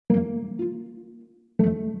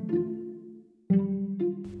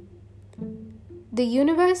The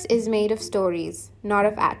universe is made of stories, not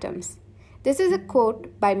of atoms. This is a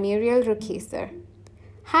quote by Muriel Rukeyser.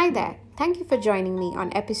 Hi there, thank you for joining me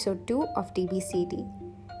on episode 2 of DBCD.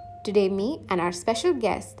 Today, me and our special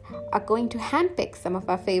guest are going to handpick some of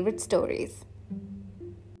our favorite stories.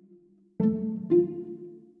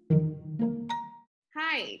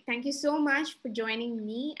 Hi, thank you so much for joining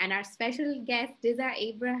me and our special guest, Diza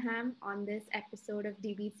Abraham, on this episode of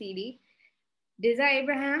DBCD. Diza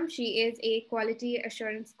Abraham, she is a quality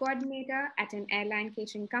assurance coordinator at an airline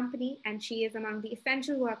catering company, and she is among the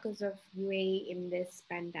essential workers of UAE in this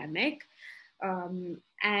pandemic.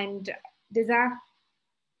 And Diza,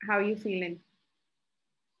 how are you feeling?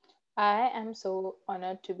 I am so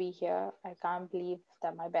honored to be here. I can't believe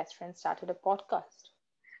that my best friend started a podcast.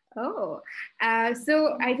 Oh,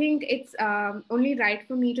 so I think it's only right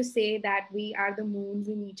for me to say that we are the moons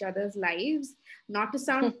in each other's lives. Not to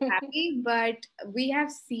sound happy, but we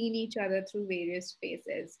have seen each other through various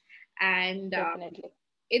phases, and Definitely.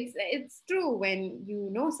 it's true when you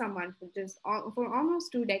know someone for for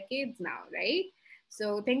almost 2 decades now, right?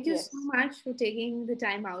 So thank you so Yes. much for taking the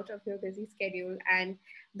time out of your busy schedule. And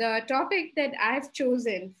the topic that I've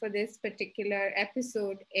chosen for this particular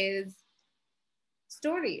episode is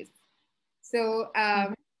stories. So,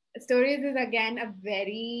 stories is again a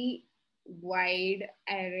very wide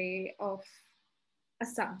array of a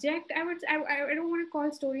subject. I don't want to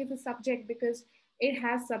call stories a subject because it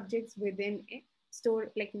has subjects within it. Story,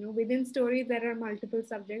 like, within stories there are multiple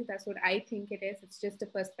subjects. That's what I think it is. It's just a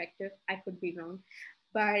perspective. I could be wrong,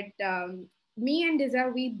 but me and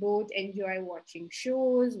Diza, we both enjoy watching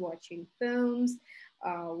shows, watching films,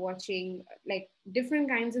 watching like different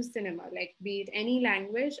kinds of cinema, like be it any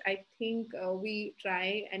language. I think we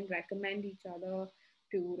try and recommend each other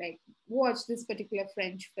to like watch this particular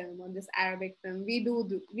French film or this Arabic film. We do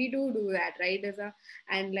that, right?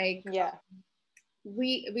 And like Yeah.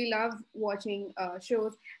 we love watching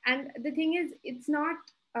shows. And the thing is, it's not.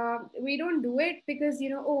 We don't do it because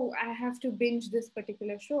oh, I have to binge this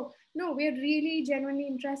particular show. No, we're really genuinely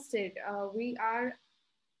interested. We are.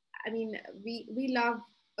 I mean, we love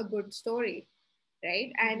a good story,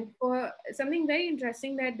 right? Mhm. And for something very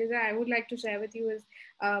interesting that I would like to share with you is,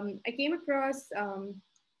 I came across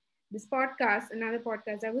this podcast, another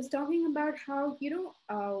podcast. I was talking about how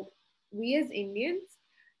we as Indians,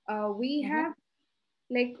 we Mhm. have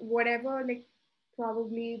like whatever, like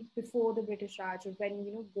probably before the British Raj, or when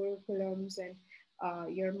Gurukulams and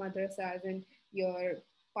your madrasas and your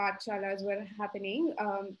pathshalas were happening.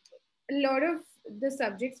 A lot of the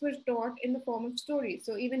subjects were taught in the form of stories.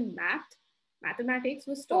 So even mathematics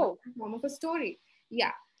was taught Oh, in the form of a story.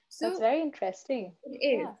 Yeah. that's So very interesting. it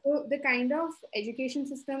is. Yeah. So the kind of education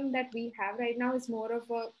system that we have right now is more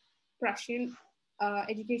of a Prussian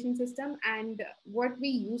education system, and what we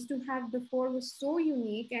used to have before was so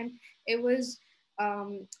unique, and it was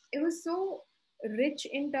it was so rich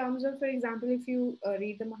in terms of, for example, if you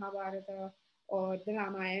read the Mahabharata or the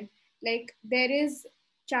Ramayana, like there is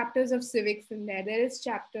chapters of civics in there, there is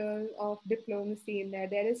chapters of diplomacy in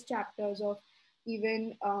there is chapters of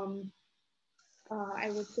even I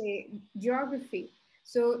would say geography.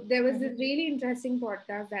 So there was Mhm. this really interesting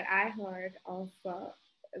podcast that I heard of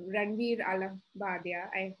Ranveer Alabadia.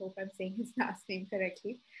 I hope I'm saying his last name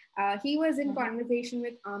correctly. He was in Mhm. conversation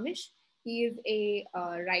with Amish. He is a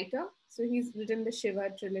writer, so he's written the Shiva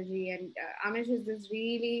trilogy, and Amish is this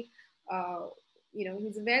really, uh,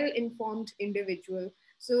 he's a well-informed individual.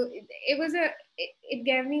 So it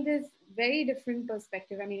gave me this very different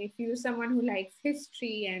perspective. I mean, if you're someone who likes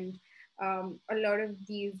history and a lot of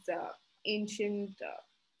these ancient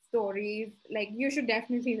stories, like you should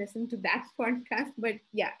definitely listen to that podcast. But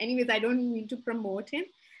yeah, anyways, I don't mean to promote him,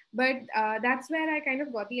 but that's where I kind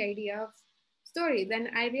of got the idea of stories, and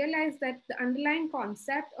I realized that the underlying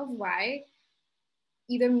concept of why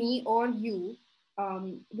either me or you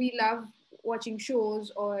we love watching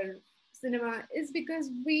shows or cinema is because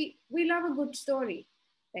we love a good story,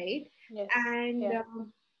 right? Yes. And Yeah.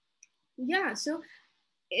 yeah, so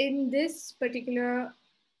in this particular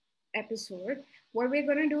episode, what we're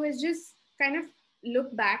going to do is just kind of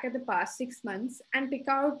look back at the past 6 months and pick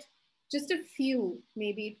out just a few.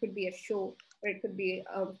 Maybe it could be a show, or it could be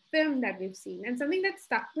a film that we've seen and something that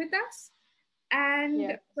stuck with us, and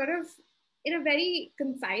Yeah. sort of in a very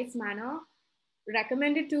concise manner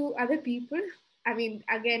recommend it to other people. I mean,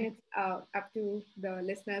 again, it's up to the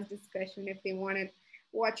listeners' discretion if they want to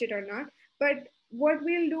watch it or not. But what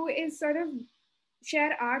we'll do is sort of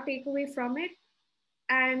share our takeaway from it,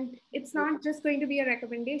 and it's Yeah. not just going to be a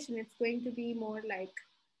recommendation, it's going to be more like,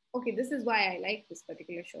 okay, this is why I like this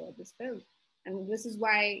particular show or this film, and this is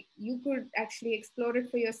why you could actually explore it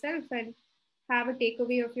for yourself and have a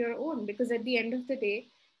takeaway of your own, because at the end of the day,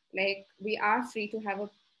 like, we are free to have a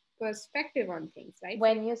perspective on things, right?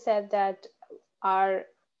 When you said that our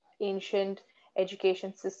ancient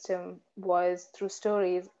education system was through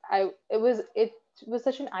stories, it was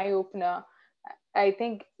such an eye opener. I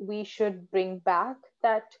think we should bring back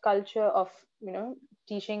that culture of,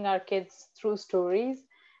 teaching our kids through stories,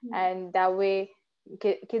 and that way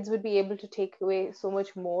kids would be able to take away so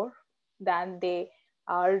much more than they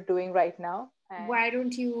are doing right now. And Why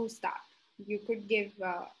don't you start? You could give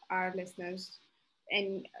our listeners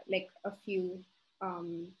and like a few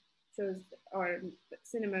um, shows or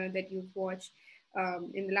cinema that you've watched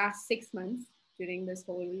in the last 6 months during this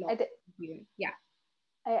whole I, th- lockdown period. Yeah.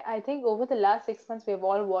 I think over the last 6 months, we've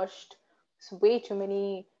all watched way too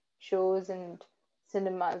many shows and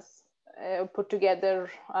cinemas, put together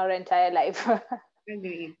our entire life.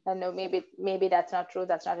 Agreed. I know maybe that's not true.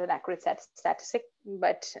 That's not an accurate statistic,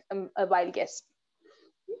 but a wild guess.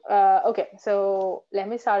 Okay, so let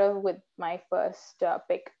me start off with my first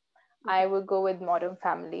pick. I Okay. would go with Modern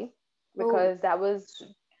Family Oh, because that was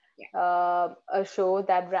yeah. a show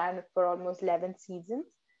that ran for almost 11 seasons.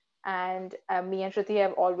 And me and Shruti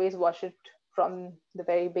have always watched it from the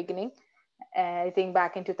very beginning. I think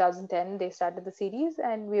back in 2010, they started the series,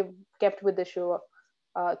 and we've kept with the show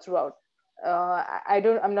throughout.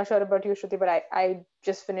 I'm not sure about you, Shruti, but I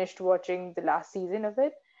just finished watching the last season of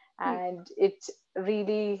it, Hmm. and it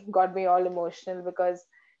really got me all emotional because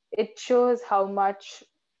it shows how much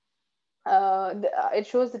it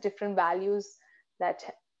shows the different values that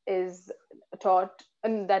is taught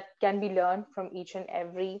and that can be learned from each and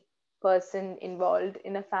every person involved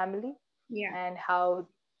in a family, Yeah. and how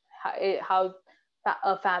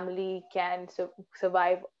a family can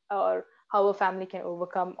survive, or how a family can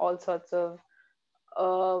overcome all sorts of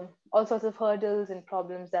hurdles and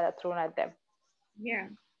problems that are thrown at them. Yeah.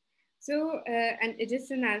 So, and it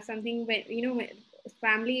just another something when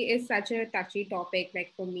family is such a touchy topic,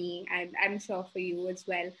 like for me, and I'm sure for you as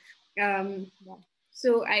well. Um, Yeah.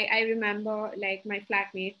 so I remember like my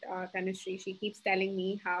flatmate Tanushree, she keeps telling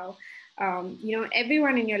me how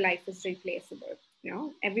everyone in your life is replaceable.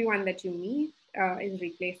 Everyone that you meet is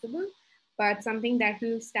replaceable, but something that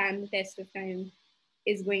will stand the test of time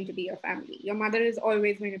is going to be your family. Your mother is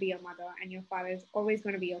always going to be your mother, and your father is always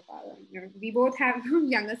going to be your father. We both have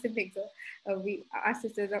younger siblings, so we our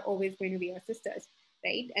sisters are always going to be our sisters,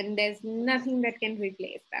 right? And there's nothing that can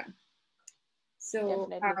replace them. So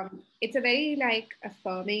Definitely. it's a very like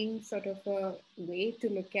affirming sort of a way to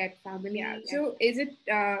look at family. Yeah. So is it?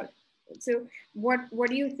 So what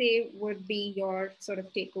do you say would be your sort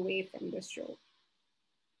of takeaway from this show?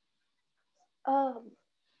 uh,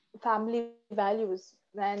 Family values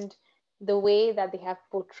and the way that they have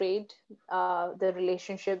portrayed the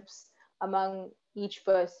relationships among each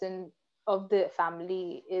person of the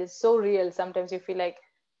family is so real. Sometimes you feel like,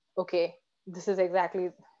 okay, this is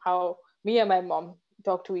exactly how me and my mom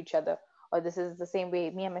talk to each other, or this is the same way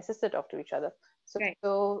me and my sister talk to each other. Right.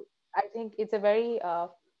 So I think it's a very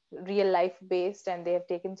real life based, and they have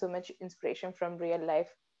taken so much inspiration from real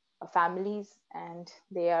life families, and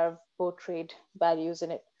they have portrayed values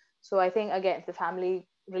in it. So I think again, the family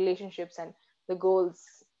relationships and the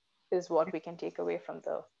goals is what we can take away from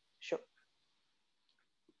the show.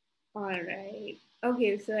 All right.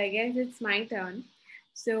 Okay, so I guess it's my turn.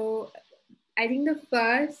 So I think the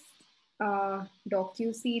first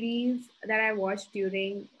docu series that I watched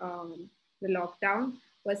during the lockdown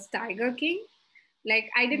was Tiger King. Like,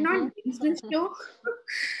 I did not Mm-hmm. binge this show.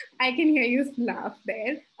 I can hear you laugh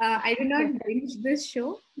there. I did not binge this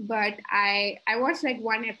show, but I watched like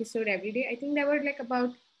one episode every day. I think there were like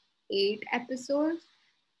about 8 episodes.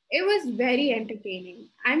 It was very Mm-hmm. entertaining.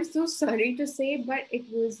 I'm so sorry to say, but it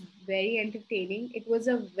was very entertaining. It was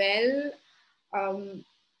a well, um,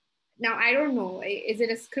 now I don't know, is it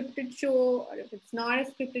a scripted show, or if it's not a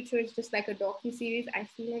scripted show, it's just like a docu series. I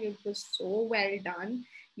feel like it was so well done.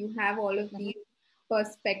 You have all of Mm-hmm. these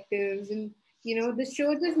perspectives, and the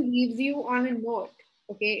show just leaves you on a note.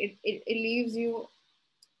 Okay, it leaves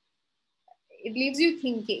you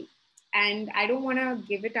thinking. And I don't want to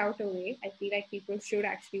give it out away. I feel like people should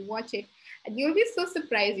actually watch it, and you'll be so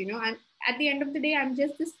surprised. I'm at the end of the day, I'm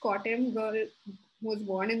just this Scotland girl who was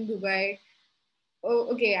born in Dubai. Oh,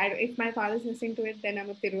 okay. If my father's listening to it, then I'm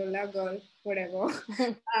a Tirula girl, whatever.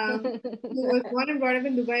 Who was born and brought up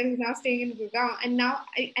in Dubai and who's now staying in Gurgaon.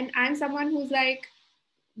 And I'm someone who's like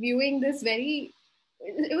viewing this very,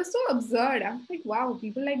 it was so absurd. I'm like, wow,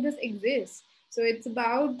 people like this exist. So it's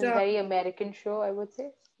about, It's a very American show, I would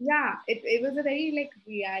say. yeah, it was a very like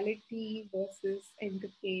reality versus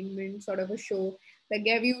entertainment sort of a show. that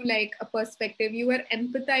gave you like a perspective. You were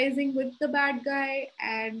empathizing with the bad guy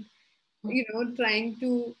and trying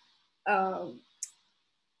to um,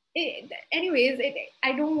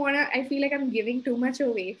 I don't want to. I feel like I'm giving too much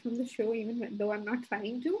away from the show, though I'm not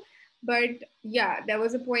trying to. But yeah, there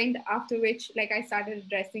was a point after which, like, I started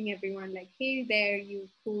addressing everyone like, "Hey there, you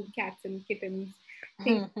cool cats and kittens,"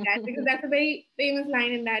 things like that, because that's a very famous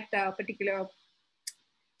line in that particular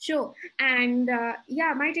show. And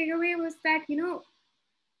yeah, my takeaway was that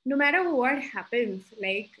no matter what happens,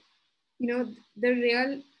 like the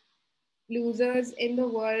real losers in the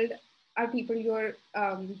world are people you're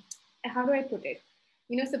how do I put it,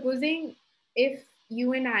 supposing if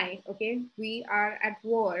you and I, okay, we are at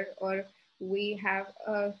war or we have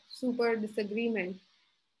a super disagreement,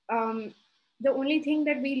 um, the only thing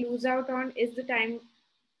that we lose out on is the time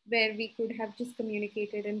where we could have just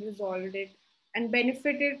communicated and resolved it and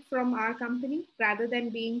benefited from our company rather than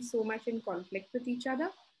being so much in conflict with each other.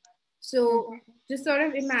 So just sort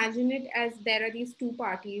of imagine it as there are these two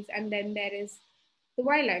parties, and then there is the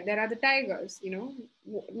wildlife. There are the tigers. No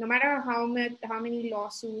matter how many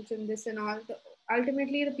lawsuits and this and all,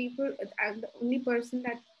 ultimately the people, the only person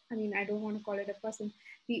that, I mean, I don't want to call it a person.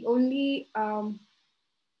 The only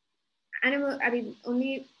animal, I mean,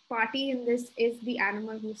 only party in this is the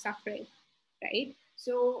animal who's suffering, right?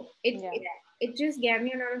 So it, Yeah. it it just gave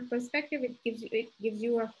me a lot of perspective. It gives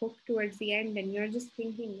you a hook towards the end, and you're just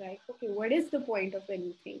thinking like, okay, what is the point of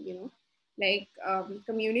anything? Like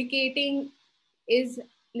communicating is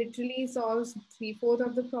literally solves three-fourths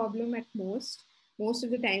of the problem at most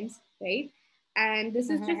of the times, right? And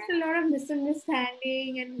this is just a lot of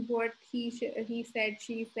misunderstanding and what he said,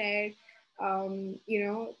 she said,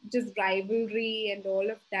 just rivalry and all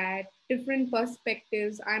of that, different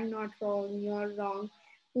perspectives. I'm not wrong, you're wrong.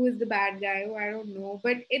 Who is the bad guy? Oh, I don't know.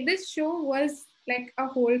 But this show was like a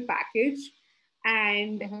whole package,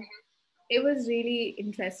 and it was really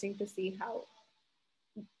interesting to see how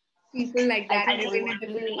people like I that think live in a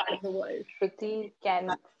different only part of the world. Shruti can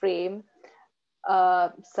frame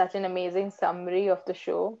such an amazing summary of the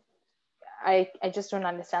show. I just don't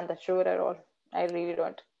understand the show at all. I really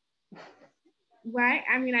don't. Why?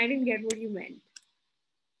 I mean, I didn't get what you meant.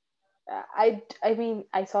 I mean,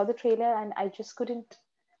 I saw the trailer and I just couldn't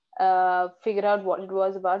figure out what it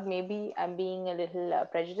was about. Maybe I'm being a little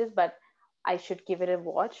prejudiced, but I should give it a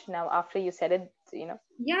watch. Now, after you said it,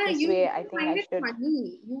 Yeah, this you way, would I think find I it should.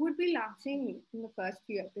 funny. You would be laughing in the first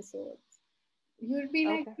few episodes. You would be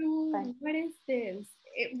like, Okay, fine. "Dude, what is this?"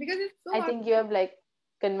 Because it's so I think you have like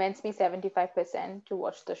convinced me 75% to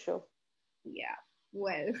watch the show. yeah.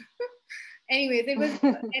 Well, anyways, it was,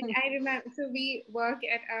 and I remember. So we work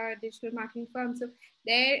at a digital marketing firm. So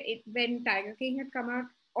when Tiger King had come out,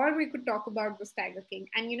 all we could talk about was Tiger King.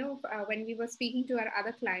 And when we were speaking to our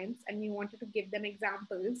other clients, and we wanted to give them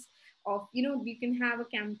examples of, we can have a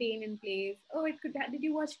campaign in place. Oh, it could. Did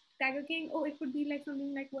you watch Tiger King? Oh, it could be like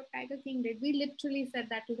something like what Tiger King did. We literally said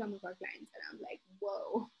that to some of our clients, and I'm like,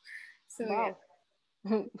 whoa. So yeah.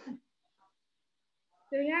 Wow.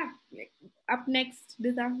 So yeah, like, up next,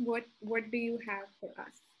 Diza, what do you have for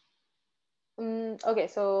us? Okay,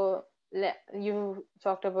 so you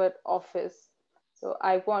talked about Office. So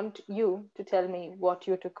I want you to tell me what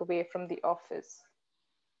you took away from the Office.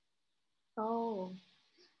 Oh,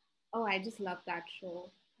 oh, I just love that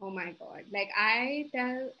show. Oh my God. Like I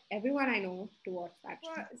tell everyone I know to watch that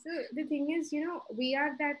show. So the thing is, we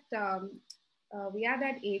are that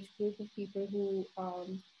age group of people who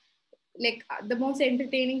like the most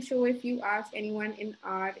entertaining show, if you ask anyone in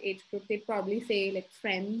our age group, they'd probably say like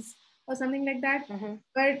Friends or something like that. Mm-hmm.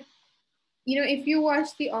 But if you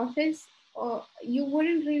watch The Office, you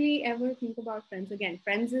wouldn't really ever think about Friends again.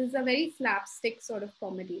 Friends is a very slapstick sort of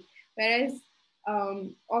comedy, whereas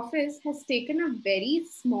Office has taken a very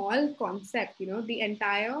small concept. The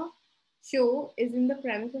entire show is in the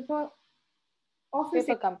premise of a office.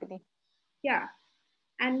 Paper company. Yeah,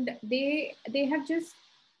 and they have just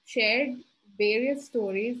shared various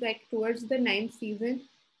stories. Like towards the ninth season,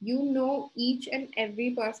 each and every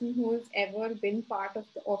person who has ever been part of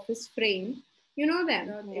the office frame, them.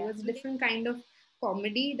 It Yeah. was a different kind of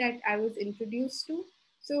comedy that I was introduced to.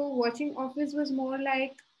 So watching Office was more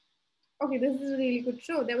like, okay, this is a really good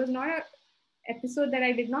show. There was not a episode that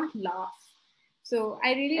I did not laugh. So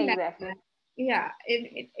I really like that. Exactly. Yeah,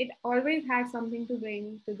 it always had something to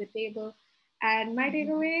bring to the table. And my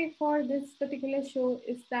takeaway for this particular show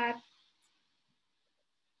is that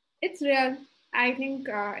it's real. I think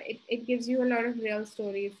it gives you a lot of real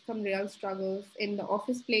stories, some real struggles in the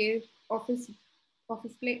office place.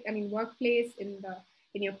 I mean, workplace, in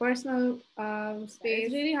your personal space.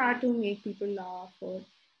 It's really hard to make people laugh or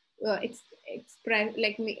express,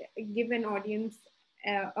 like give an audience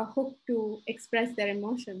a hook to express their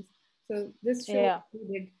emotions. So this show Yeah.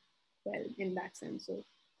 did well in that sense. So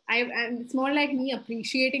and it's more like me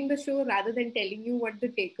appreciating the show rather than telling you what the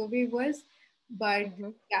takeaway was. But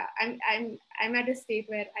Mhm. yeah, I'm at a state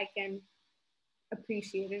where I can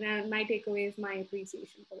appreciate it, and my takeaway is my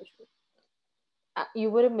appreciation for the show. You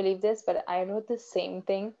wouldn't believe this, but I wrote the same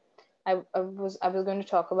thing. I was going to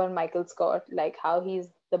talk about Michael Scott, like how he's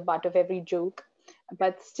the butt of every joke,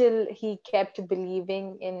 but still he kept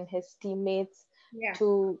believing in his teammates Yeah.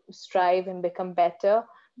 to strive and become better.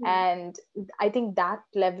 Hmm. And I think that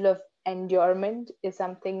level of endurement is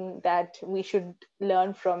something that we should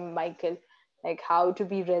learn from Michael, like how to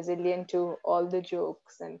be resilient to all the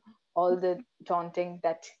jokes and all the taunting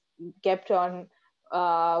that kept on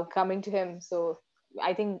coming to him. So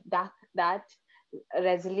I think that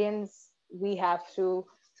resilience we have to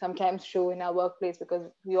sometimes show in our workplace, because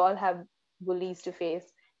we all have bullies to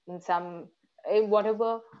face in some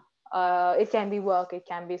whatever. It can be work, it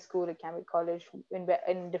can be school, it can be college,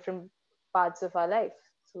 in different parts of our life.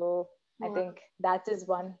 So I Wow. think that is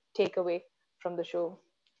one takeaway from the show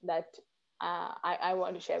that I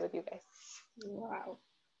want to share with you guys. Wow.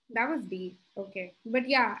 That was deep. Okay. But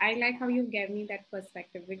yeah, I like how you gave me that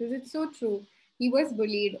perspective because it's so true. He was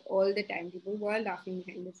bullied all the time. People were laughing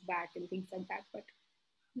behind his back and things like that. But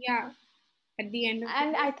yeah, at the end of the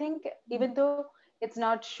And day, I think even though it's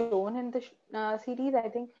not shown in the series, I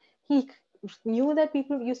think he knew that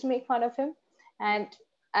people used to make fun of him, and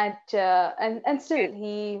and still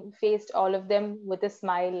he faced all of them with a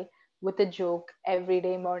smile, with a joke every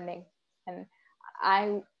day morning. And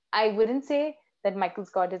I I wouldn't say that Michael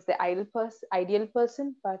Scott is the ideal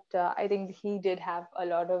person, but I think he did have a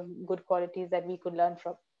lot of good qualities that we could learn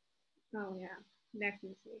from. oh yeah,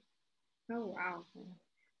 definitely. Oh wow.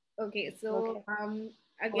 Okay, so Okay,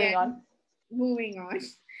 moving on. again, moving on.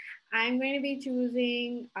 I'm going to be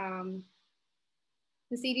choosing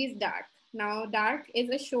the series Dark. Now, Dark is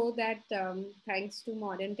a show that, thanks to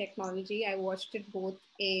modern technology, I watched it both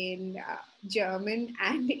in German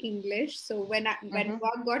and English. So when Mm-hmm.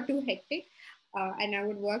 work got too hectic, and I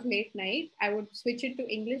would work late night, I would switch it to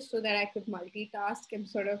English so that I could multitask and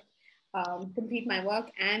sort of complete my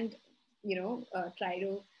work and try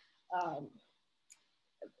to um,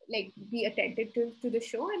 like be attentive to the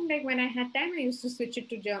show. And like when I had time, I used to switch it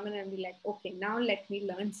to German and be like, okay, now let me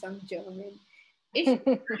learn some German. Ich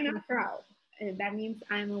bin eine Frau. That means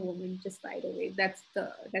I'm a woman, just by the way. That's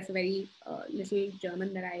a very little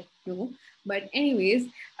German that I know. But anyways,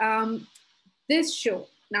 this show.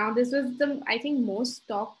 Now this was the I think most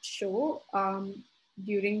talked show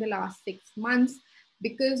during the last 6 months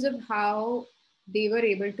because of how they were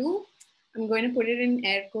able to. I'm going to put it in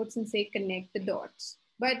air quotes and say connect the dots.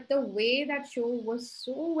 But the way that show was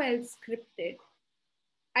so well scripted,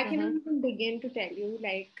 I Mm-hmm. cannot even begin to tell you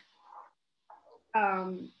like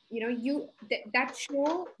that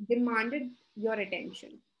show demanded your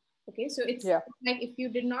attention. Okay, so it's Yeah. like if you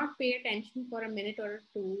did not pay attention for a minute or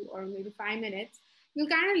two or maybe 5 minutes, you'll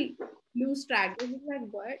kind of lose track. You're just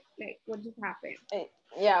like, what just happened?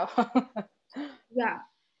 Yeah. Yeah,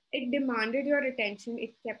 it demanded your attention.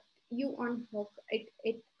 It kept you on hook.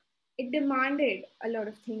 It demanded a lot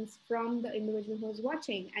of things from the individual who was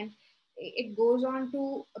watching, and it goes on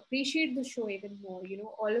to appreciate the show even more.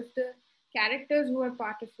 All of the characters who are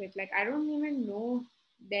part of it, like I don't even know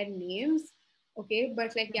their names, okay,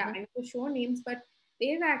 but like yeah, Mhm. I know the show names, but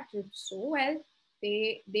they've acted so well.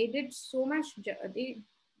 They did so much.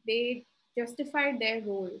 They justified their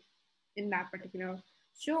role in that particular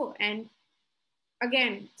show, and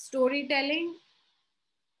again, storytelling,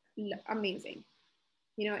 amazing.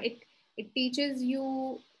 It teaches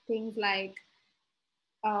you things like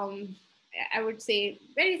I would say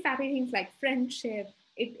very sappy things like friendship.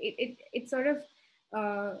 It sort of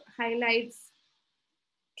highlights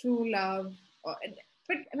true love.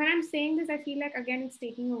 But when I'm saying this, I feel like again it's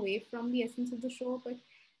taking away from the essence of the show. But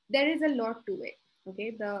there is a lot to it.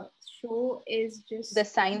 Okay, the show is The just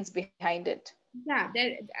science behind it. yeah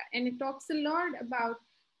there, and it talks a lot about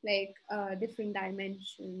like different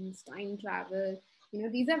dimensions, time travel.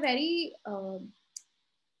 These are very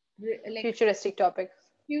like Futuristic topics.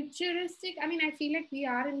 futuristic. I mean, I feel like we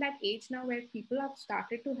are in that age now where people have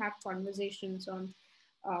started to have conversations on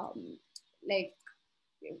um, like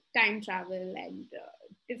time travel and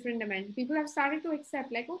different dimensions. People have started to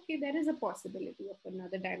accept like, okay, there is a possibility of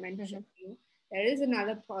another dimension. Hmm. There is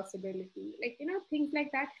another possibility, like things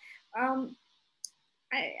like that. um,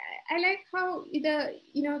 I like how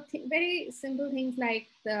very simple things like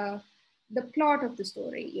the plot of the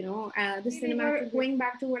story, the They were. cinematic, going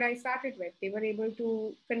back to what I started with, they were able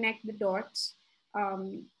to connect the dots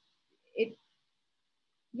um, it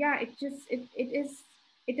yeah,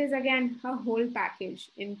 it is again a whole package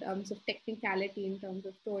in terms of technicality, in terms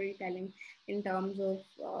of storytelling, in terms of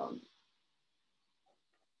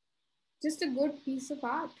just a good piece of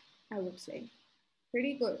art, I would say.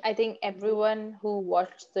 Pretty good. I think everyone who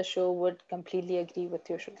watched the show would completely agree with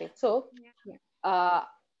you, Shruti. So, Yeah. uh,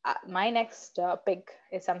 my next pick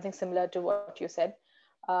is something similar to what you said.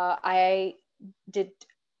 I did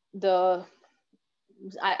the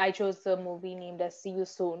I chose the movie named as See You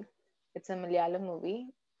Soon. It's a Malayalam movie.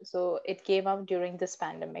 So it came out during this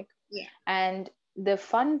pandemic. Yeah. And the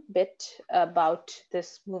fun bit about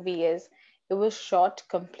this movie is it was shot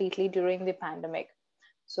completely during the pandemic.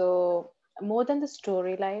 So more than the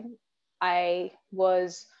storyline, I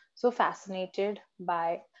was so fascinated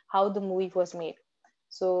by how the movie was made.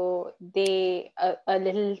 So a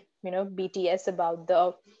little, BTS about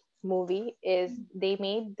the movie is they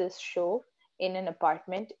made this show in an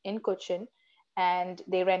apartment in Cochin, and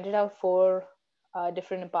they rented out four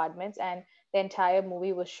different apartments, and the entire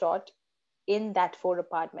movie was shot in that four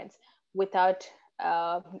apartments without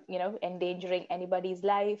endangering anybody's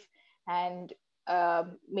life, and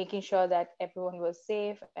making sure that everyone was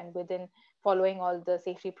safe and within following all the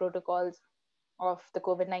safety protocols of the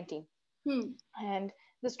COVID-19. Hmm. And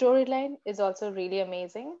the storyline is also really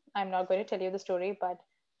amazing. I'm not going to tell you the story, but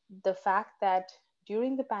the fact that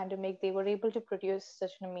during the pandemic they were able to produce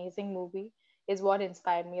such an amazing movie is what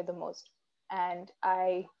inspired me the most. And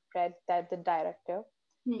I read that the director,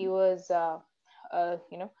 he Hmm. was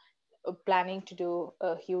planning to do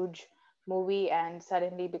a huge movie, and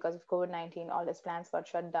suddenly because of COVID-19 all his plans got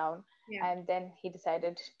shut down, Yeah. and then he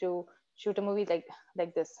decided to shoot a movie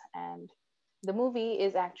like this. And the movie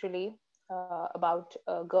is actually about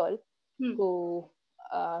a girl Hmm. who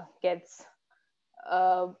gets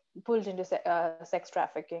uh, pulled into sex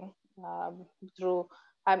trafficking through.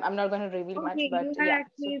 I'm not going to reveal much, Okay, but you had yeah. So,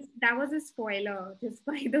 actually, that was a spoiler, just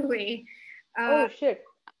by the way. Uh, oh shit,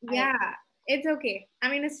 I yeah, it's okay. I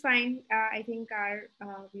mean, it's fine. I think our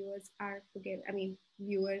viewers are I mean,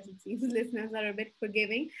 viewers, it seems listeners are a bit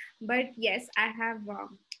forgiving. But yes, I have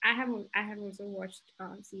also watched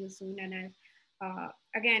See You Soon, and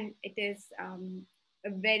again, it is a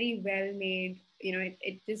very well made.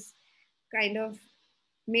 It just kind of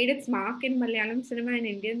made its mark in Malayalam cinema and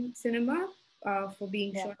Indian cinema for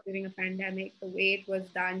being yeah, shot during a pandemic. The way it was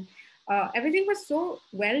done, everything was so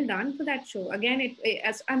well done for that show. Again,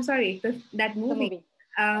 I'm sorry, that the movie. movie.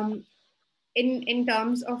 Um, in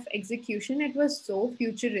terms of execution, it was so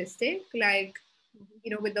futuristic. Like,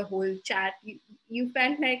 Mhm. with the whole chat, you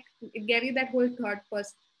felt like it gave you that whole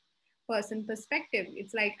person perspective.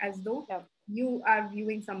 It's like as though Yeah. you are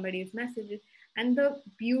viewing somebody's messages. And the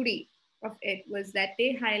beauty of it was that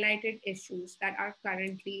they highlighted issues that are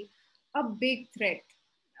currently a big threat.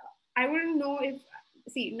 I wouldn't know if,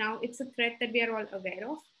 see, now it's a threat that we are all aware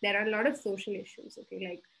of. There are a lot of social issues, okay,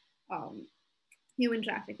 like human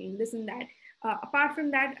trafficking, this and that. Apart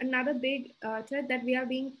from that, another big threat that we are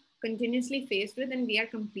being continuously faced with, and we are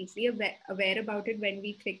completely aware about it when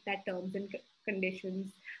we click that terms and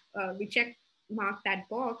conditions, we check mark that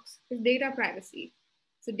box, is data privacy.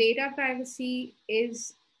 So data privacy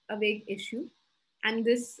is a big issue, and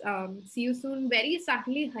this See You Soon very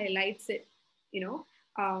subtly highlights it. You know,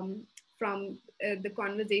 from the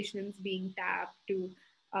conversations being tapped to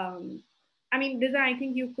I mean, Diza, I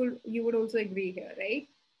think you would also agree here, right?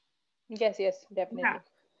 Yes, yes, Yeah. definitely.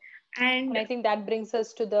 And And I think that brings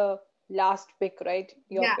us to the last pick, right?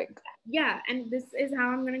 Your yeah, pick. yeah, and this is how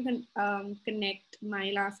I'm going to connect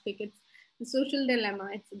my last pick. It's The Social Dilemma.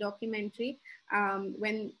 It's a documentary. Um,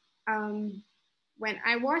 when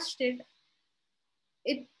I watched it,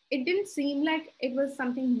 it didn't seem like it was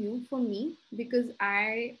something new for me because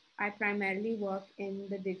I primarily work in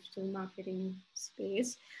the digital marketing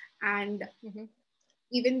space, and Hmm.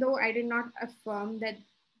 even though I did not affirm that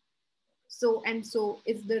so and so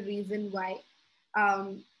is the reason why,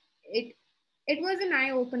 um, it it was an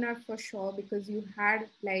eye opener for sure, because you had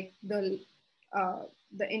like the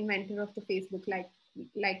inventor of the Facebook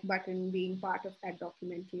like button being part of that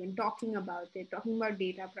documentary and talking about it, talking about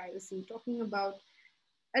data privacy, talking about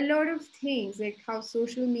a lot of things, like how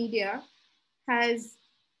social media has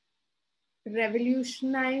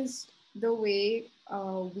revolutionized the way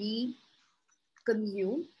we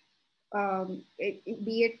consume,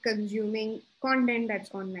 be it consuming content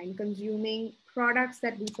that's online, consuming products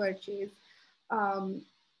that we purchase, um,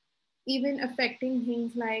 even affecting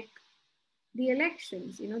things like the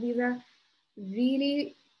elections. These are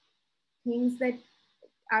really things that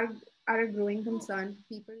are are a growing concern.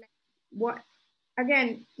 People like what.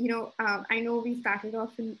 again, I know we started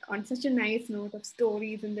off on such a nice note of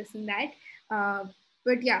stories and this and that. Uh,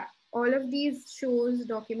 but yeah, all of these shows,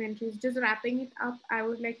 documentaries, just wrapping it up, I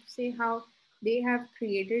would like to say how they have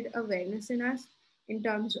created awareness in us in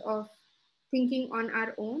terms of thinking on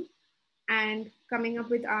our own and coming up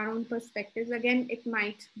with our own perspectives. Again, it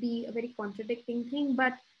might be a very contradicting thing,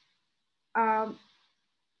 but um,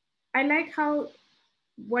 I like how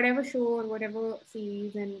whatever show or whatever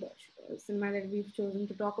series and cinema that we've chosen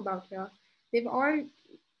to talk about here, they've all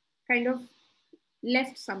kind of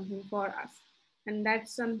left something for us. And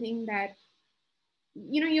that's something that,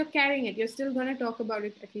 you're carrying it. You're still going to talk about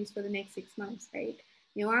it at least for the next 6 months, right?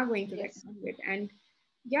 You are going to Yes. recommend it. And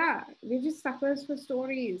yeah, we're just suckers for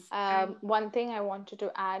stories. And One thing I wanted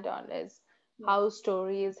to add on is yeah. how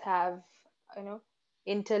stories have, you know,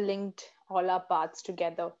 interlinked all our paths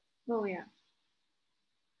together. Oh, yeah.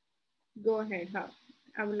 Go ahead. How?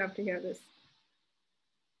 I would love to hear this.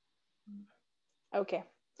 Okay.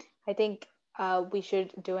 I think we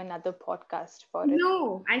should do another podcast for it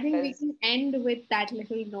No, I think we because, can end with that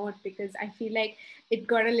little note because I feel like it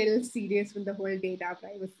got a little serious with the whole data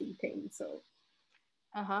privacy thing. So,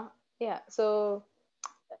 uh-huh. Yeah. So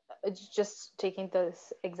just taking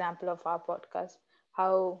this example of our podcast,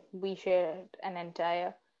 how we shared an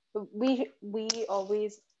entire, we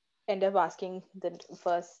always end up asking the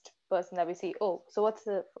first person that we see, oh, so what's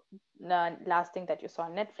the last thing that you saw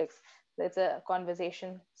on Netflix? It's a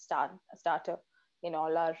conversation starter in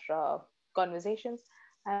all our conversations.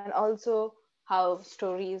 And also how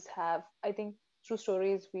stories have, I think through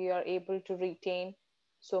stories we are able to retain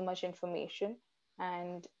so much information,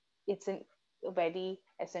 and it's a very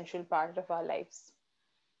essential part of our lives.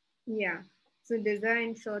 yeah. So, Diza,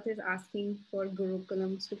 in short, is asking for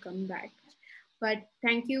Gurukulams to come back. But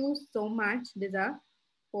thank you so much, Diza,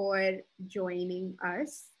 for joining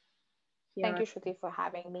us Thank here. you, Shruti, for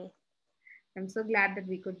having me. I'm so glad that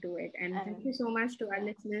we could do it. And thank you And so much to our yeah,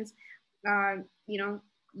 listeners. You know,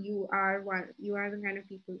 you are the kind of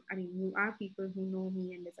people, I mean, you are people who know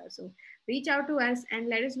me and Lisa. So reach out to us and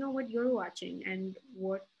let us know what you're watching and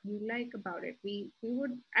what you like about it. We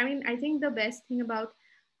would, I mean, I think the best thing about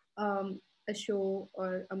a show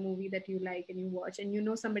or a movie that you like and you watch and you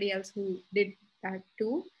know somebody else who did that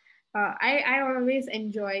too. I always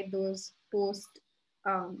enjoy those post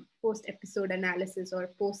episode analysis or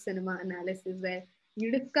post cinema analysis where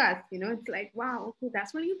you discuss. It's like, wow, okay,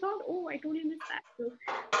 that's what you thought. Oh, I totally missed that. So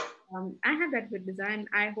I have that with design.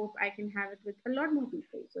 I hope I can have it with a lot more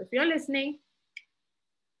people. So if you're listening,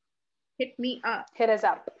 hit me up. hit us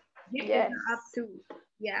up. Hit Yes. Lisa up too.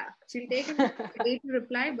 Yeah, she'll take a day to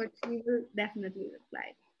reply, but she will definitely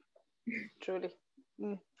reply. Truly.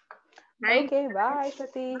 Mm. Thanks. Okay, bye,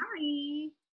 Shruti. Bye.